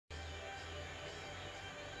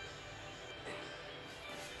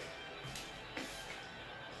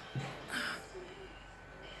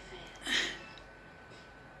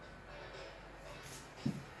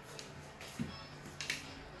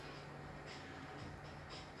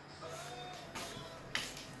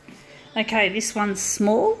Okay, this one's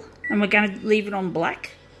small and we're going to leave it on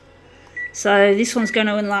black. So this one's going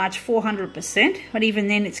to enlarge 400%, but even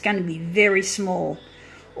then it's going to be very small.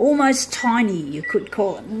 Almost tiny, you could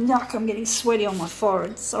call it. Yuck, I'm getting sweaty on my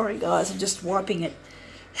forehead. Sorry guys, I'm just wiping it.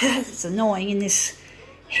 It's annoying in this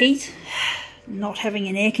heat, not having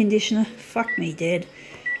an air conditioner. Fuck me dead.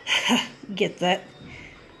 Get that.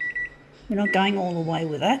 We're not going all the way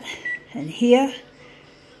with that. And here,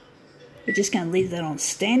 we're just going to leave that on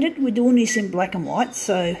standard. We're doing this in black and white,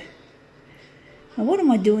 so... Now what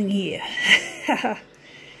am I doing here?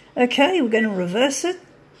 Okay, we're going to reverse it.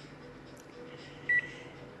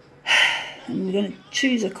 And we're going to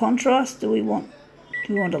choose a contrast. Do we want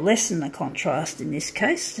to lessen the contrast in this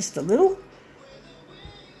case? Just a little.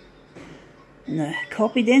 And the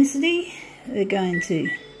copy density, we're going to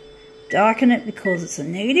darken it because it's a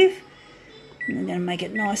negative. And we're going to make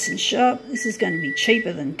it nice and sharp. This is going to be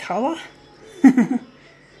cheaper than colour.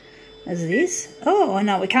 As it is. Oh, I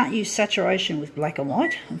know, we can't use saturation with black and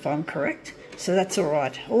white, if I'm correct. So that's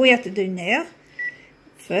alright. All we have to do now,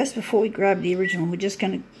 first, before we grab the original, we're just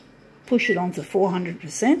going to push it onto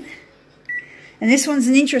 400%. And this one's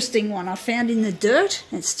an interesting one I found in the dirt.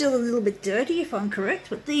 It's still a little bit dirty, if I'm correct,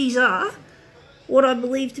 but these are what I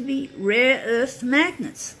believe to be rare earth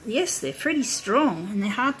magnets. Yes, they're pretty strong and they're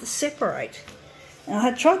hard to separate. And I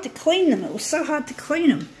had tried to clean them. It was so hard to clean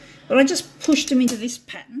them. But I just pushed them into this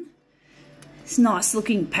pattern. It's a nice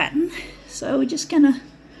looking pattern. So we're just going to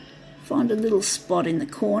find a little spot in the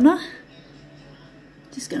corner.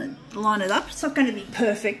 Just going to line it up. It's not going to be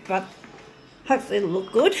perfect, but hopefully it'll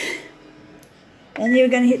look good. And then we're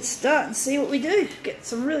going to hit start and see what we do. Get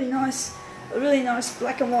some a really nice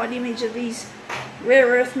black and white image of these rare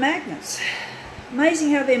earth magnets.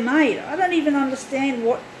 Amazing how they're made. I don't even understand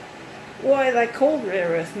why they're called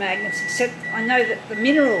rare earth magnets, except I know that the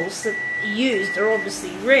minerals that are used are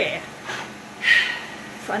obviously rare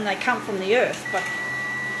and they come from the earth,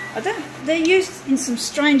 but they're used in some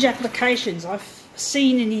strange applications. I've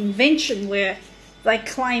seen an invention where they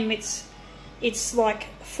claim it's like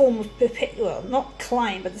a form of not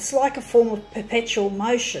claim, but it's like a form of perpetual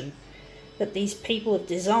motion that these people have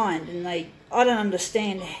designed, and I don't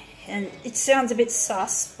understand, and it sounds a bit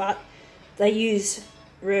sus, but they use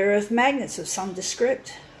rare earth magnets of some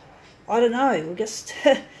descript. I don't know, we'll just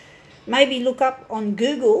maybe look up on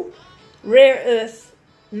Google rare earth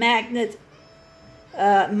magnet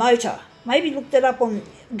motor. Maybe look that up on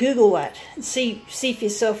Google that and see for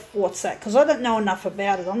yourself what's that, because I don't know enough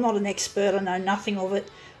about it. I'm not an expert, I know nothing of it.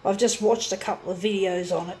 I've just watched a couple of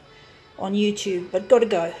videos on it on YouTube, but gotta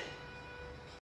go.